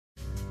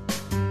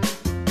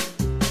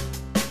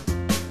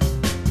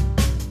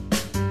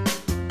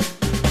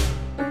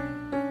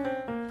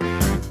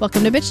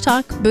Welcome to Bitch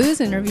Talk,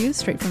 booze interviews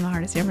straight from the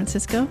heart of San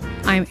Francisco.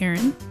 I'm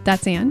Erin.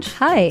 That's Ange.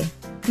 Hi.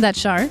 That's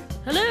Shar.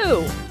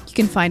 Hello. You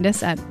can find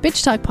us at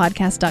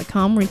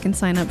bitchtalkpodcast.com where you can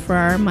sign up for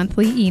our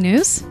monthly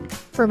e-news.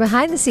 For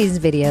behind-the-scenes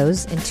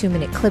videos and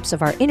 2-minute clips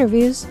of our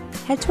interviews,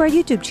 head to our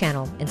YouTube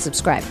channel and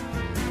subscribe.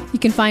 You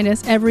can find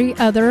us every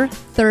other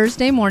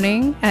Thursday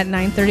morning at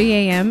 9:30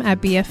 a.m. at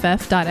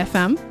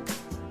BFF.fm.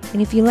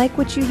 And if you like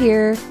what you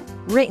hear,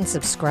 rate and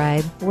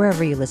subscribe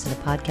wherever you listen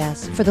to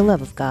podcasts. For the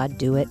love of God,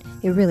 do it.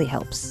 It really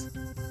helps.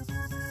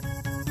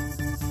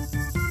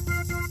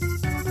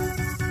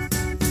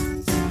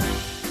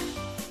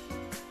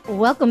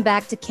 Welcome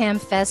back to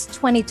CamFest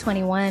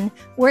 2021.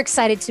 We're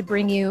excited to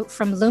bring you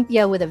From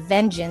Lumpia with a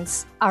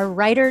Vengeance, our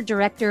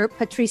writer-director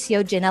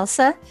Patricio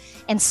Ginelsa,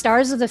 and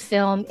stars of the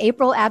film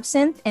April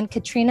Absinthe and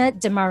Katrina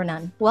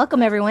Demarnan.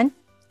 Welcome, everyone.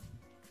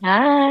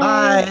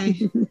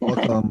 Hi.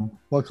 Welcome.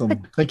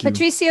 Thank you.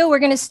 Patricio, we're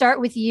going to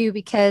start with you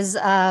because,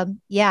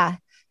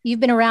 you've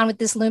been around with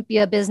this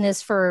Lumpia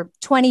business for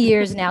 20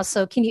 years now.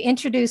 So can you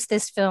introduce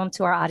this film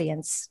to our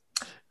audience?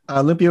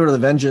 Lumpia with a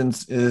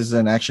Vengeance is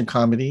an action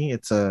comedy.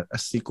 It's a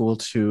sequel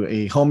to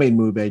a homemade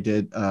movie I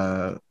did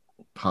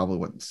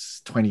probably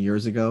 20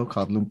 years ago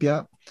called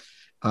Lumpia,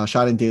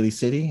 shot in Daly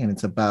City. And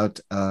it's about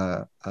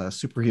a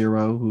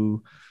superhero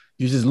who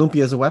uses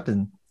Lumpia as a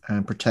weapon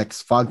and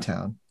protects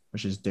Fogtown,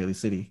 which is Daly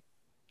City.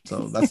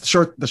 So that's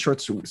the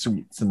short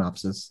sweet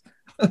synopsis.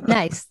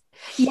 Nice.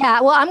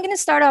 Yeah, well, I'm going to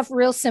start off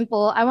real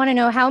simple. I want to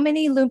know, how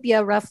many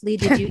lumpia roughly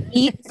did you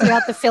eat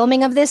throughout the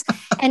filming of this?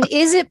 And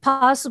is it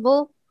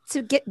possible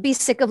to be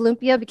sick of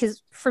lumpia?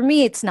 Because for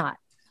me, it's not.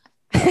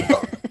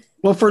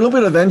 Well, for Lumpia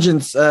with a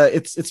Vengeance,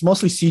 it's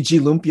mostly CG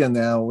lumpia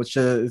now, which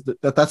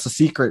that's a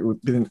secret.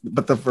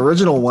 But the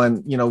original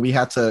one, we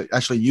had to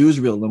actually use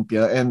real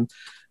lumpia. And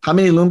how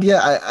many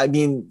lumpia? I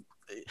mean,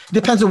 it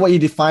depends on what you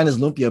define as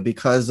lumpia,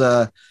 because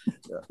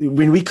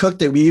when we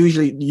cooked it,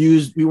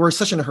 we were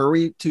such in a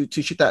hurry to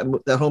shoot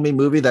that homemade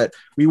movie that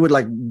we would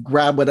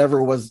grab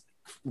whatever was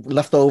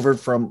left over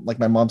from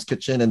my mom's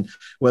kitchen, and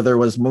whether it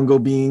was mungo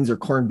beans or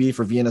corned beef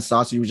or Vienna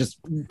sausage, we would just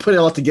put it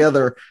all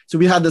together. So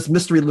we had this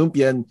mystery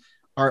lumpia, and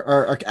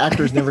our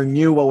actors never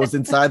knew what was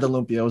inside the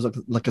lumpia. It was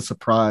like a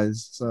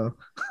surprise. So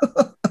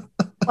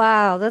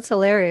wow, that's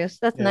hilarious.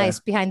 That's nice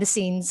behind the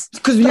scenes.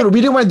 Because we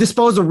didn't want to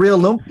dispose of real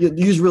lumpia,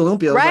 use real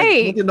lumpia,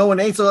 right? No one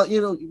ate, so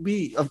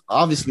we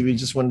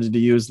just wanted to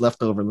use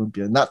leftover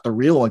lumpia, not the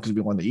real one, because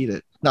we wanted to eat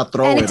it, not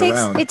throw it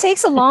around. It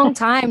takes a long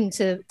time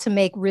to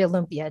make real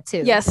lumpia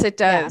too. Yes, it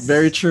does.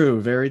 Very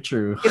true. Very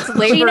true. It's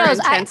labor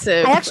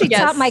intensive. I actually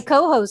taught my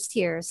co-host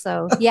here,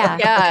 so yeah.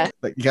 Yeah.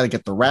 You got to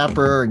get the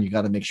wrapper, and you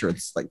got to make sure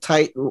it's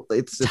tight.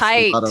 It's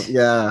tight.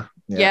 Yeah.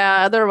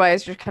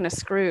 Otherwise, you're kind of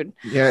screwed.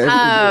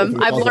 Yeah.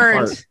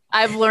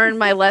 I've learned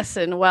my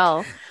lesson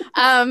well.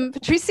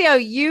 Patricio,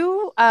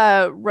 you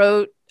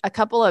wrote a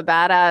couple of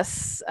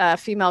badass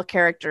female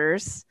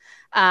characters,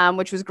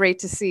 which was great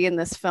to see in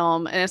this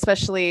film, and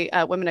especially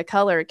women of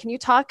color. Can you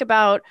talk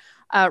about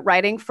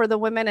writing for the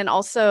women, and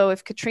also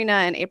if Katrina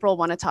and April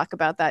want to talk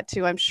about that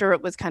too? I'm sure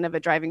it was kind of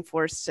a driving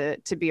force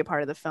to be a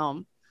part of the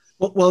film.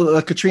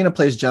 Well, Katrina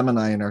plays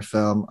Gemini in our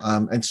film,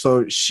 and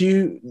so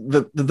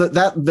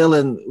that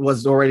villain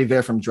was already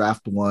there from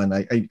draft one.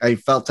 I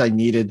felt I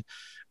needed,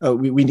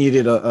 we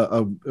needed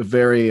a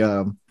very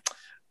a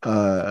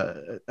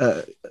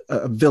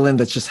villain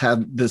that just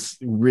had this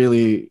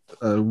really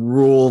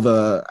rule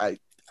the. I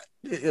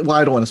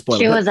don't want to spoil it.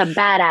 She was a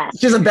badass.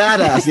 She's a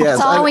badass, yes.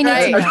 That's all we need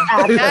to know.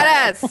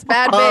 Badass,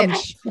 bad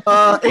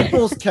bitch.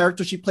 April's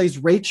character, she plays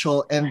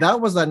Rachel, and that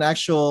was an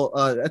actual,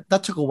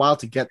 that took a while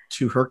to get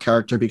to her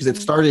character, because it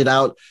started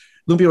out,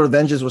 Lumpia with a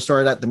Vengeance was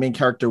started out, the main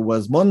character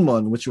was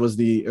Mon, which was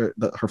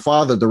her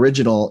father, the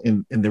original,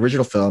 in the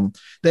original film.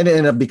 Then it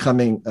ended up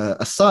becoming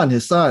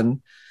his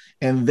son.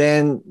 And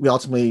then we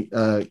ultimately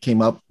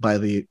came up by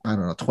the,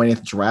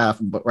 20th draft,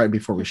 but right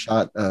before we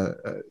shot,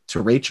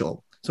 to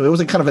Rachel. So it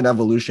was a kind of an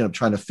evolution of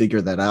trying to figure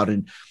that out.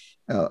 And,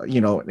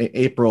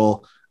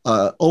 April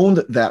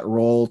owned that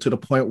role to the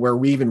point where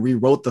we even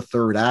rewrote the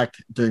third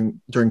act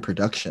during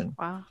production.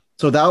 Wow.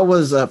 So that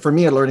was, for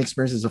me, a learning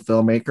experience as a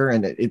filmmaker.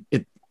 And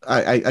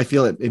I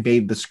feel it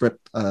made the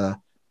script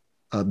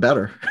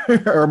better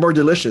or more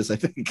delicious, I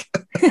think.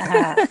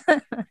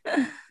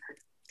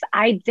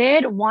 I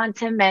did want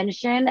to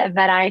mention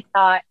that I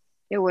thought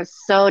it was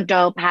so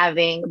dope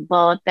having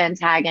both the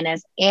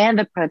antagonist and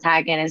the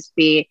protagonist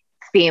be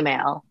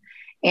female.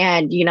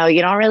 And, you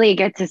don't really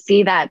get to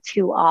see that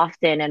too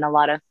often in a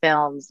lot of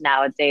films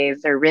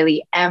nowadays, or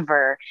really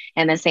ever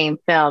in the same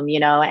film,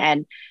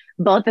 and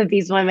both of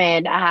these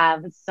women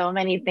have so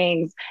many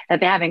things that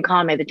they have in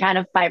common. They're trying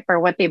to fight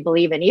for what they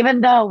believe in, even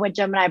though what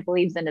Gemini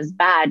believes in is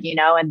bad,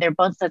 and they're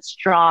both such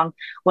strong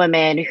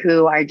women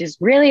who are just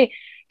really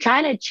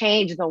trying to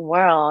change the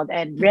world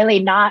and really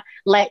not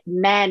let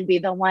men be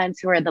the ones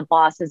who are the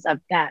bosses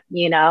of them,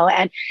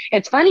 And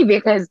it's funny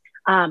because,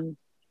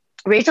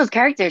 Rachel's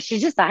character,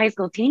 she's just a high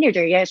school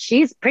teenager. Yeah,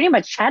 she's pretty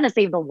much trying to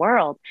save the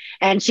world,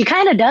 and she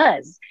kind of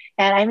does.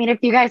 And I mean, if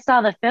you guys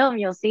saw the film,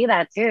 you'll see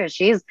that too.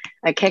 She's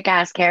a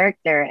kick-ass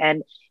character,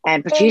 and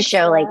And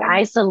Patricio, like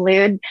I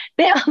salute,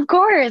 of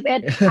course,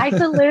 and I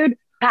salute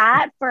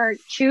Pat for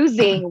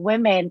choosing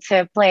women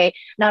to play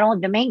not only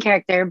the main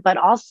character but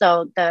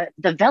also the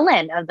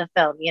villain of the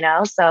film. You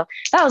know, so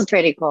that was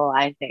pretty cool,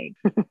 I think.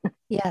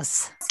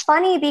 Yes. It's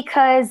funny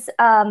because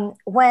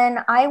when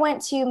I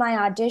went to my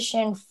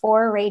audition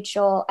for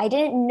Rachel, I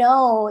didn't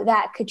know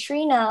that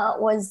Katrina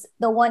was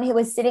the one who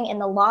was sitting in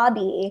the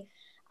lobby,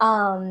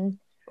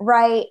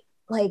 right?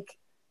 Like,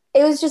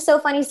 it was just so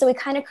funny. So we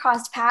kind of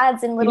crossed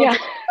paths, and little did we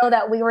know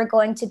that we were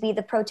going to be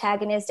the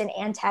protagonist and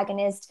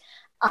antagonist.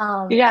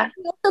 We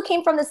also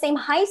came from the same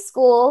high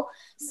school.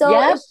 So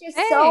it's just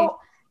so...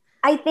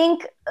 I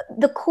think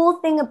the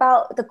cool thing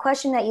about the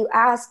question that you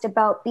asked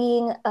about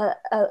being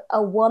a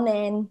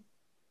woman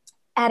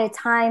at a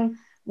time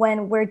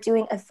when we're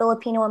doing a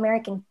Filipino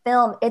American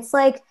film, it's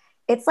like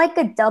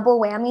a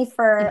double whammy,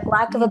 for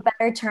lack of a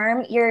better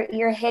term.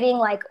 You're hitting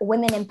like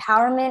women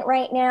empowerment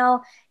right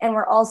now, and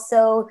we're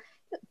also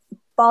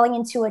falling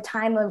into a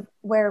time of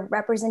where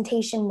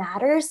representation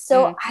matters.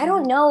 So I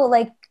don't know,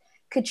 like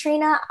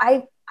Katrina,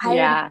 I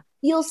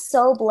feel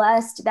so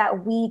blessed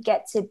that we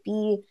get to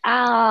be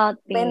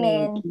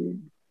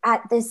women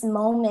at this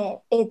moment.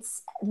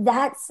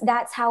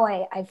 That's how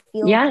I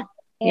feel. Yeah,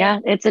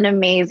 it's an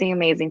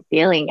amazing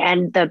feeling,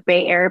 and the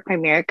Bay Area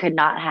premiere could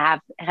not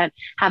have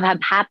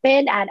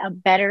happened at a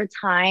better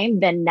time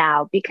than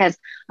now because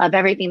of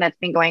everything that's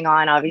been going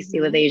on,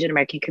 obviously with the Asian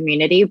American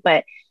community.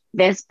 But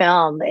this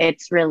film,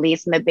 it's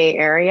released in the Bay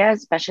Area,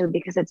 especially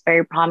because it's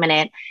very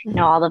prominent, you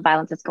know, all the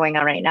violence that's going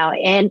on right now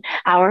in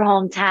our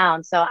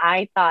hometown. So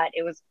I thought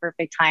it was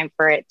perfect time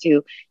for it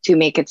to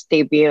make its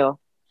debut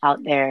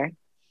out there,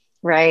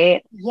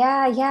 right?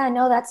 Yeah,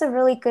 no, that's a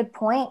really good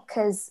point,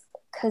 because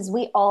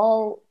we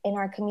all in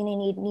our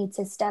community need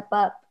to step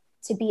up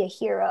to be a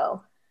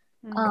hero.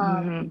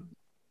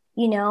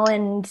 You know,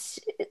 and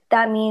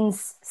that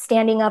means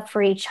standing up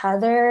for each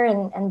other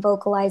and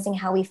vocalizing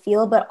how we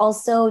feel, but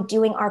also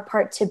doing our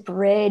part to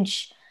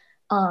bridge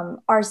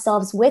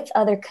ourselves with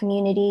other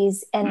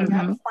communities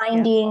and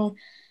finding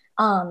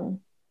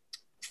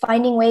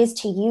ways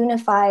to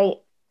unify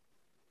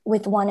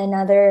with one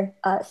another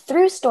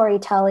through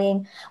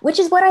storytelling, which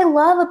is what I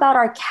love about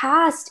our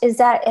cast, is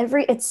that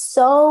it's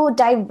so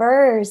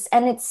diverse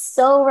and it's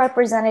so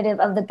representative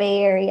of the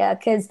Bay Area.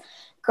 Because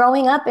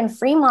growing up in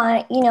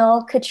Fremont, you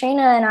know,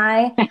 Katrina and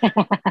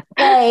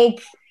I,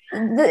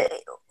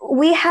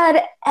 we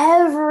had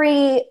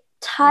every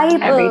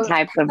type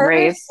of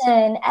race.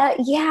 In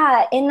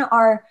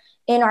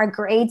our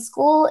grade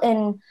school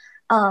and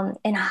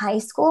in high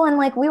school, and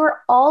like we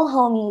were all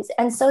homies.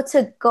 And so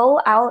to go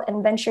out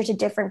and venture to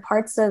different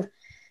parts of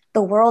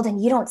the world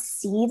and you don't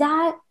see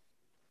that,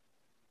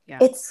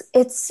 it's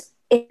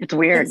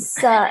weird.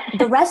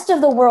 The rest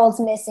of the world's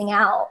missing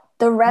out.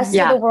 The rest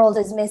of the world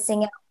is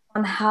missing out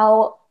on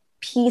how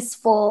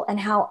peaceful and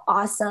how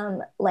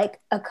awesome like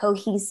a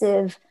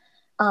cohesive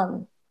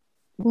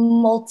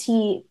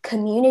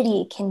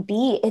multi-community can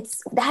be.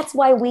 That's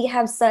why we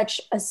have such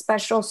a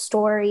special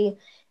story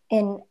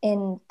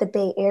in the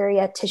Bay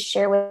Area to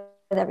share with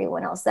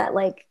everyone else, that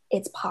like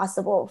it's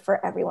possible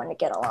for everyone to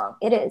get along.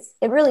 It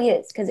really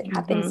is, because it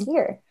happens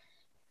here.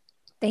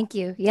 Thank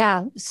you.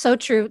 Yeah, so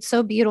true.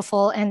 So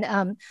beautiful.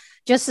 And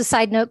just a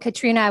side note,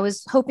 Katrina, I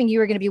was hoping you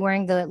were going to be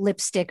wearing the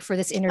lipstick for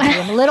this interview.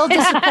 I'm a little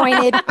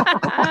disappointed.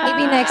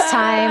 Maybe next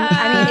time.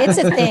 I mean, it's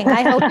a thing.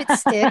 I hope it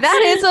sticks.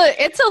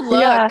 It's a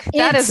look. Yeah,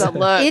 that is a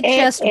look. It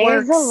just works.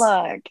 It is a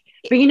look.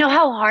 But you know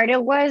how hard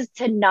it was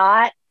to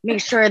not make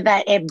sure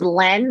that it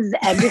blends,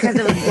 and because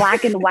it was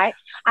black and white,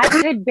 I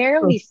could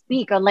barely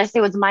speak unless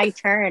it was my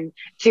turn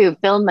to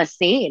film a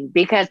scene.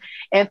 Because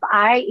if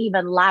I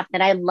even laughed,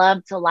 and I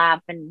love to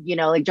laugh and, you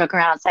know, like joke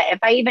around, so if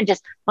I even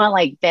just went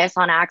like this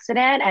on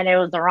accident and it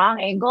was the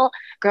wrong angle,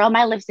 girl,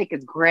 my lipstick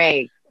is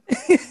gray.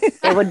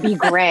 It would be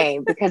gray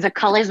because the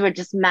colors would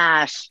just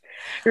mash.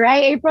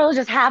 Right, April?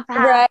 Just half.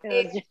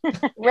 Right.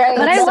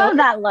 But I love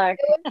that look.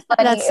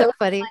 That's so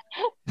funny.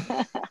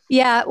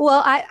 Yeah.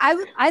 Well,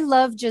 I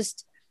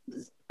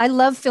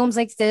love films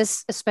like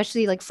this,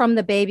 especially like from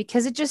the Bay,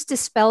 because it just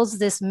dispels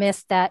this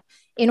myth that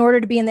in order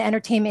to be in the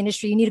entertainment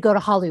industry, you need to go to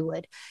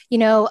Hollywood, you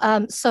know?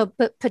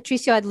 But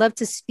Patricio, I'd love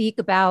to speak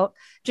about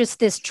just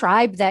this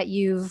tribe that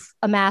you've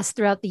amassed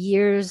throughout the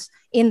years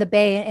in the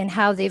Bay and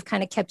how they've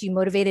kind of kept you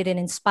motivated and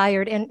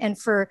inspired. And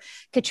for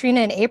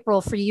Katrina and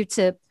April, for you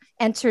to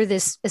enter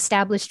this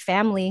established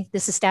family,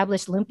 this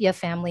established Lumpia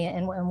family,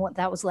 and what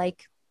that was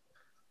like.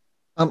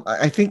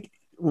 I think...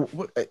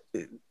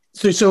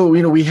 So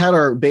you know, we had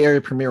our Bay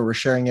Area premiere. We're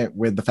sharing it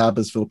with the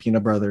Fabulous Filipino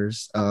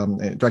Brothers,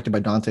 directed by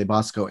Dante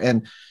Bosco,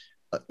 and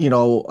you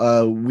know,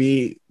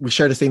 we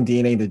share the same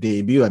DNA in the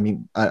debut. I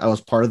mean, I was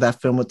part of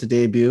that film with the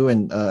debut,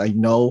 and I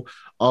know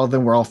all of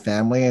them were all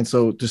family. And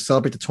so to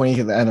celebrate the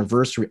 20th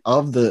anniversary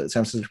of the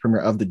San Francisco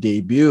premiere of the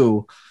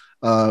debut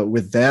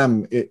with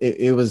them,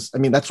 it was. I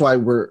mean, that's why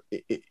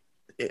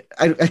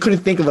I couldn't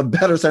think of a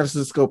better San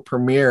Francisco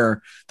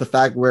premiere. The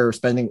fact we're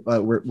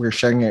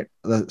sharing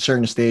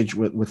the stage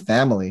with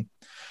family,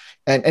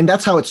 and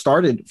that's how it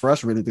started for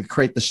us, really, to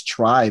create this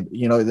tribe.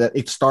 You know, that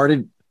it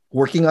started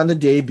working on the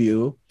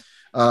debut,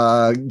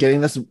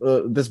 getting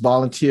this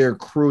volunteer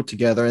crew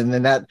together, and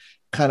then that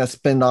kind of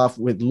spin off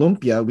with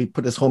Lumpia. We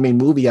put this homemade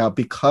movie out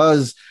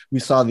because we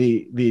saw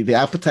the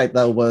appetite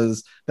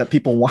that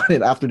people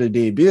wanted after the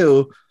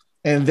debut.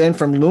 And then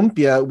from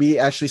Lumpia, we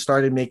actually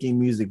started making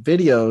music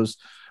videos,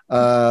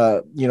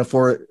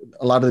 for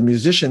a lot of the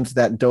musicians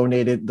that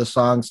donated the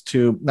songs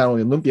to not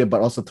only Lumpia,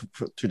 but also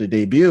to the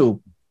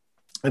debut.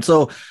 And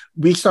so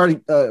we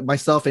started,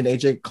 myself and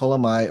AJ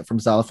Colomai from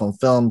Xylophone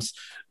Films,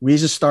 we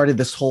just started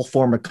this whole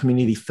form of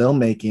community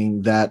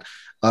filmmaking that,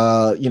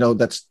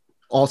 that's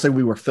also,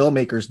 we were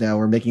filmmakers now.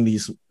 We're making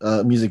these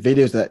music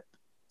videos that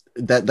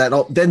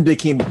then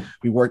became,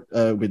 we worked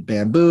with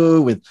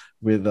Bamboo, with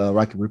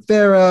Rocky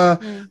Rivera,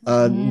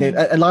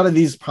 a lot of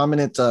these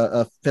prominent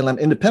film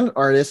independent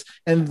artists.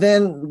 And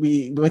then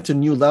we went to a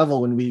new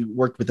level when we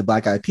worked with the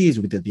Black Eyed Peas.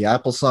 We did the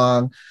Apple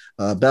song,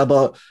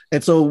 Beba.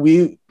 And so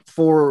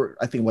for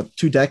I think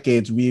 2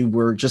 decades, we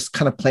were just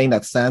kind of playing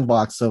that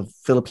sandbox of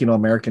Filipino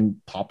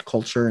American pop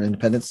culture and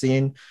independent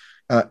scene.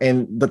 But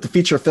the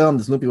feature film,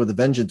 this Lumpia with a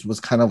Vengeance, was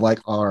kind of like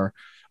our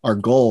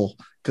goal,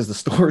 because the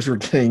stores were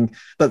getting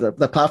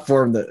the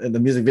platform, the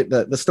music,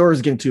 the store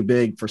was getting too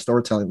big for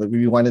storytelling. But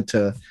we wanted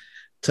to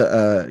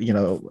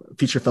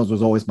feature films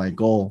was always my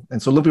goal.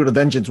 And so Lumpia with a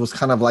Vengeance was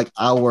kind of like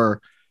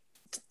our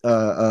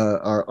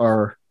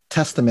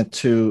testament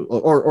to,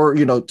 or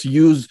to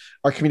use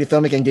our community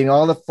filmmaking and getting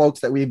all the folks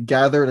that we've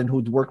gathered and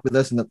who'd worked with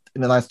us in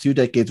the last 2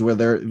 decades,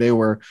 whether they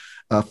were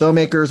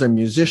filmmakers or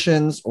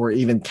musicians or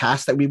even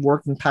cast that we've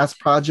worked in past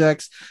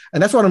projects.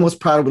 And that's what I'm most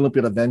proud of with Lumpia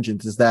with a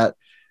Vengeance, is that,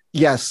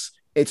 yes,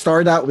 it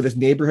started out with this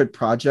neighborhood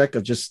project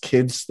of just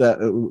kids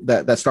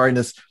that started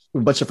this, a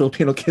bunch of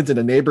Filipino kids in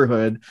a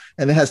neighborhood,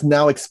 and it has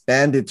now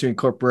expanded to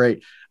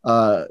incorporate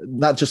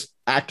not just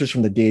actors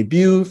from the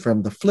debut,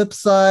 from the flip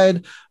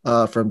side,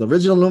 from the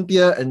original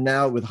Lumpia, and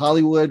now with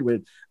Hollywood,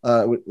 with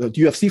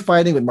UFC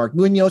fighting with Mark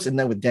Munoz, and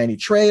then with Danny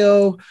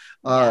Trejo.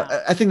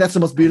 I think that's the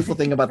most beautiful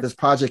thing about this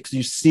project, because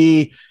you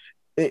see,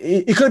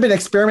 it could have been an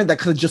experiment that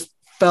could have just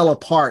fell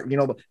apart,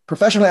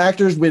 professional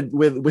actors with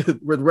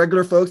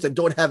regular folks that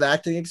don't have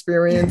acting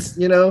experience,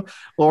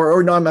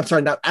 or no, I'm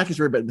sorry, not actors,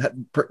 but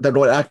that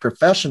don't act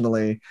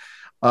professionally.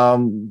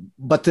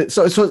 But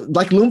so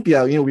like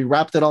Lumpia, we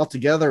wrapped it all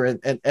together, and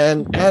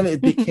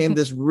it became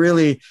this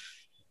really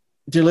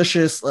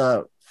delicious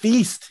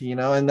feast,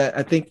 and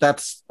I think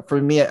that's,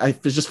 for me, I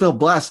just feel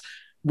blessed.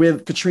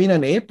 With Katrina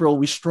and April,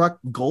 we struck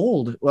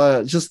gold.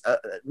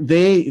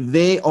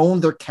 They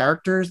owned their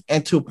characters,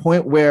 and to a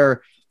point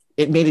where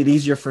it made it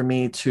easier for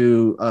me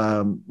to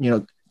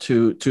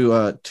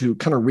to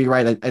kind of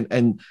rewrite it,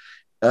 and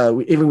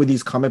even with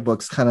these comic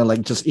books, kind of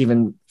like just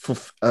even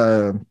what's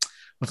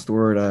the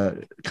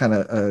word? Kind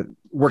of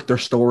work their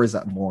stories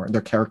out more,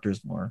 their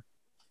characters more.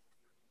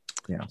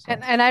 Yeah. So.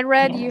 And I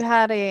read you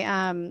had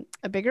a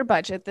bigger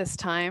budget this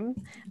time,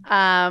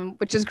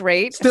 which is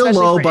great. Still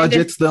low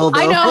budget, still. Though.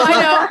 I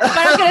know, but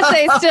I'm going to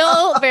say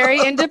still very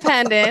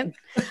independent.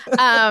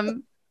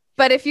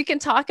 But if you can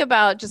talk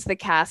about just the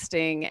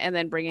casting and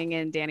then bringing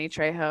in Danny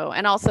Trejo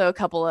and also a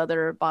couple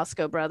other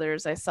Bosco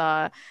brothers.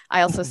 I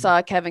also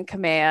saw Kevin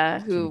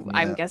Kamea, who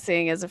I'm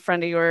guessing is a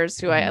friend of yours,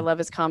 who I love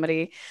his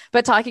comedy,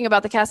 but talking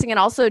about the casting and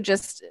also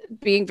just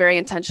being very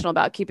intentional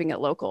about keeping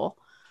it local.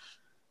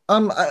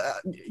 So,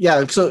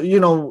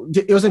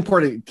 it was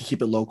important to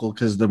keep it local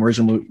because the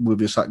original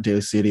movie was shot in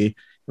Daly City.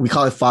 We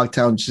call it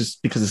Fogtown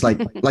just because it's like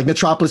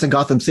Metropolis and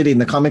Gotham City in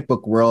the comic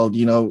book world.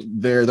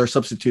 They're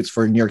substitutes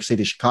for New York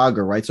City,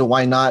 Chicago, right? So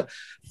why not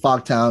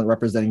Fogtown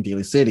representing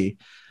Daly City?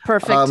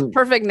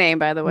 Perfect name,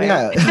 by the way.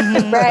 Yeah,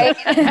 right.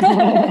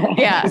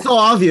 Yeah, it's so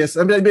obvious.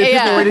 I mean, people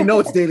already know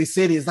it's Daly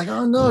City. It's like,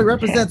 oh no, it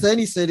represents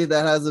any city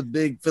that has a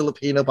big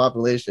Filipino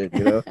population.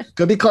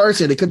 Could be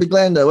Carson, it could be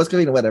Glendale, West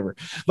Covina, whatever.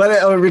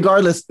 But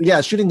regardless,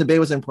 shooting the Bay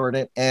was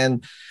important,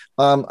 and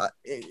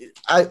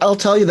I'll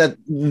tell you that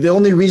the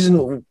only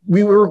reason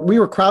we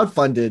were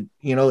crowdfunded,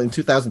 in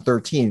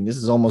 2013. This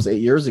is almost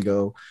 8 years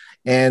ago,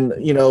 and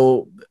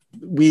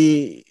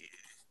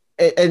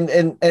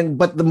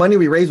but the money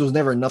we raised was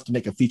never enough to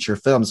make a feature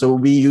film. So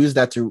we used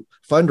that to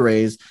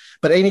fundraise.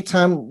 But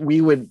anytime we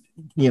would,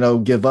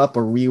 give up,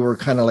 or we were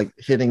kind of like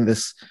hitting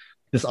this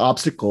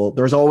obstacle,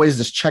 there was always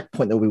this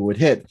checkpoint that we would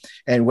hit.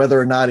 And whether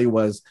or not it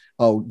was,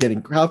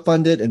 getting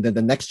crowdfunded, and then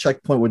the next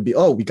checkpoint would be,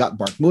 we got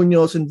Mark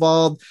Munoz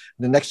involved.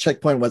 The next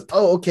checkpoint was,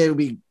 okay,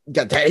 we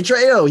got Danny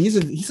Trejo.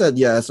 He said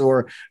yes.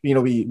 Or,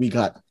 we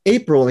got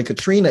April and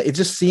Katrina. It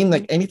just seemed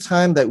like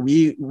anytime that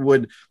we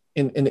would,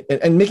 and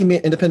making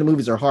independent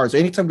movies are hard. So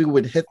anytime we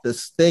would hit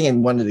this thing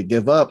and wanted to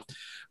give up,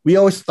 we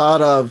always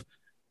thought of,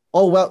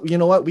 you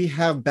know what? We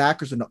have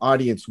backers in the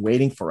audience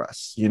waiting for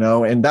us,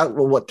 and that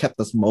was what kept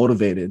us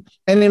motivated.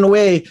 And in a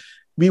way,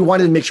 we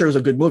wanted to make sure it was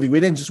a good movie. We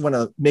didn't just want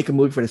to make a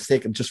movie for the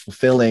sake of just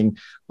fulfilling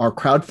our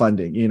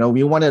crowdfunding.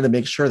 We wanted to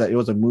make sure that it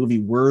was a movie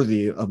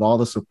worthy of all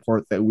the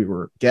support that we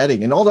were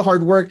getting and all the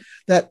hard work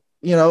that,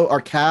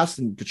 our cast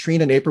and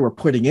Katrina and April were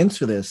putting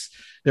into this.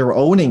 They were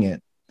owning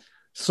it.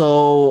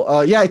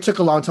 So, it took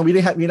a long time. We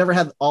never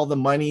had all the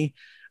money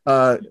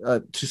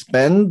to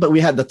spend, but we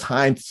had the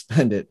time to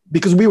spend it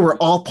because we were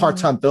all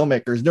part-time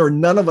filmmakers.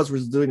 None of us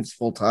was doing this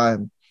full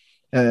time,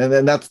 and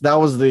then that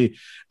was I think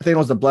it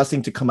was the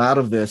blessing to come out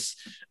of this.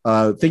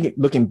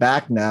 Looking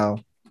back now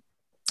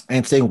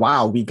and saying,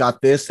 wow, we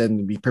got this,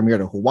 and we premiered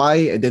in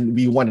Hawaii, and then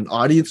we won an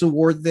audience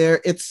award there.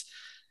 It's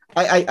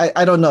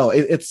I don't know.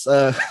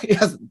 I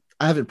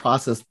haven't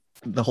processed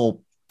the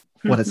whole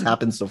what has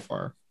happened so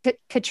far.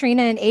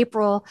 Katrina and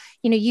April,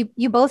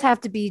 you both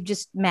have to be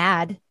just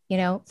mad,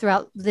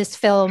 throughout this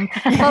film.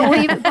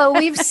 But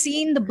we've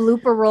seen the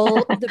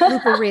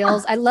blooper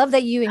reels. I love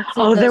that you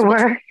include those. There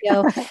were.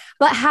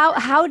 But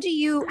how do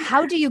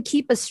you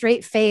keep a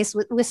straight face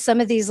with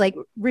some of these like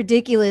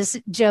ridiculous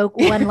joke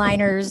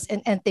one-liners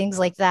and things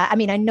like that? I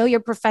mean, I know you're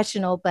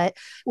professional, but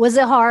was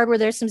it hard? Were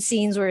there some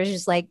scenes where it's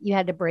just like you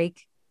had to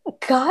break?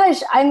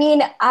 Gosh, I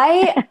mean,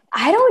 I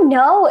don't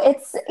know.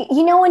 It's,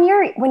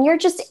 when you're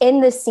just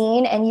in the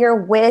scene and you're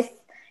with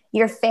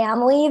your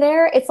family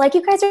there, it's like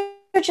you guys are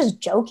just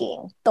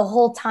joking the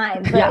whole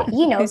time. But,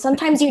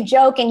 sometimes you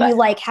joke and you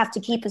like have to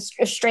keep a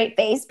straight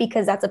face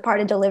because that's a part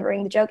of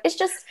delivering the joke. It's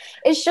just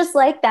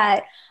like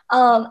that.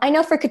 I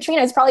know for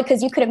Katrina, it's probably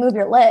because you couldn't move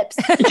your lips.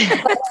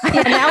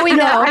 Yeah, now we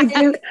know.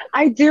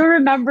 I do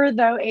remember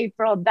though,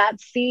 April,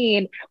 that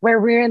scene where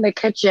we were in the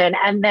kitchen,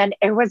 and then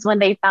it was when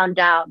they found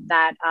out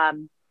that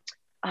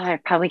I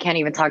probably can't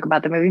even talk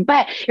about the movie,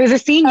 but it was a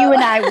scene you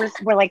and I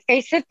were like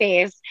face to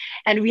face,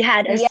 and we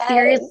had a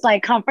serious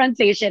like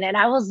confrontation, and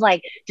I was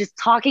like just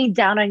talking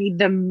down on you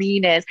the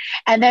meanest,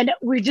 and then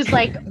we just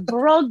like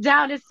broke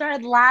down and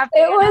started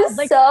laughing. It was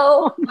like,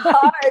 so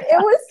hard. It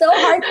was so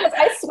hard because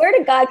I swear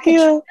to God,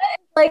 Katrina is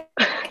like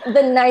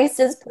the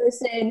nicest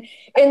person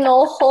in the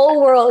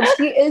whole world.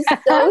 She is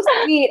so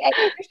sweet, and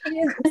she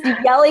is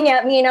just yelling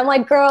at me, and I'm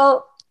like,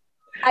 girl,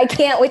 I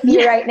can't with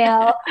you right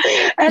now.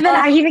 And then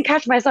I even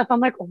catch myself. I'm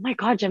like, oh my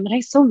God,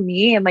 Gemini's so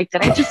mean. Like,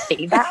 did I just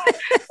say that?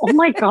 Oh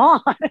my God.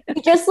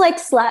 You just like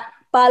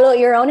follow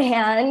your own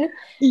hand.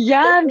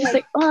 Yeah, I'm just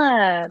like,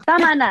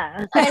 tama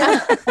na. Well,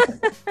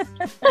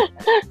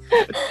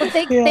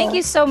 thank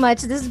you so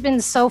much. This has been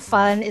so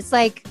fun. It's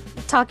like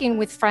talking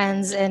with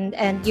friends,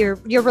 and your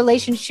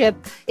relationship,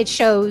 it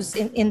shows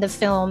in the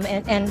film,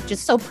 and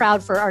just so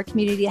proud for our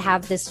community to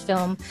have this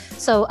film.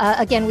 So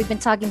again, we've been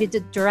talking to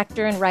the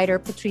director and writer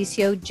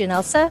Patricio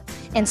Ginelsa,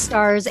 and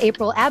stars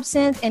April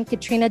Absinthe and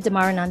Katrina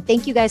Demaranon.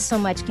 Thank you guys so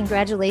much.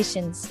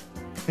 Congratulations.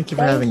 Thank you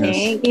for having us.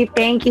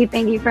 Thank you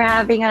for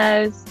having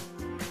us.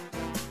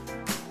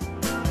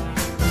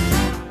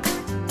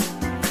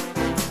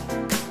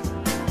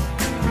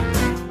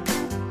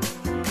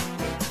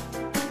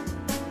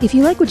 If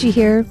you like what you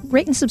hear,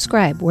 rate and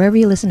subscribe wherever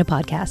you listen to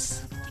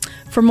podcasts.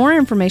 For more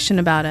information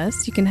about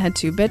us, you can head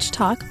to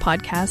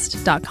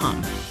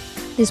bitchtalkpodcast.com.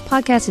 This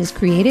podcast is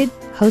created,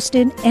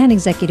 hosted, and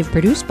executive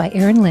produced by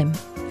Aaron Lim.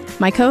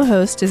 My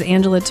co-host is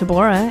Angela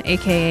Tabora,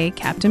 aka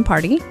Captain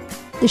Party.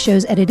 The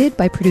show's edited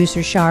by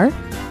producer Shar.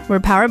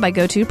 We're powered by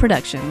GoTo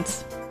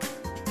Productions.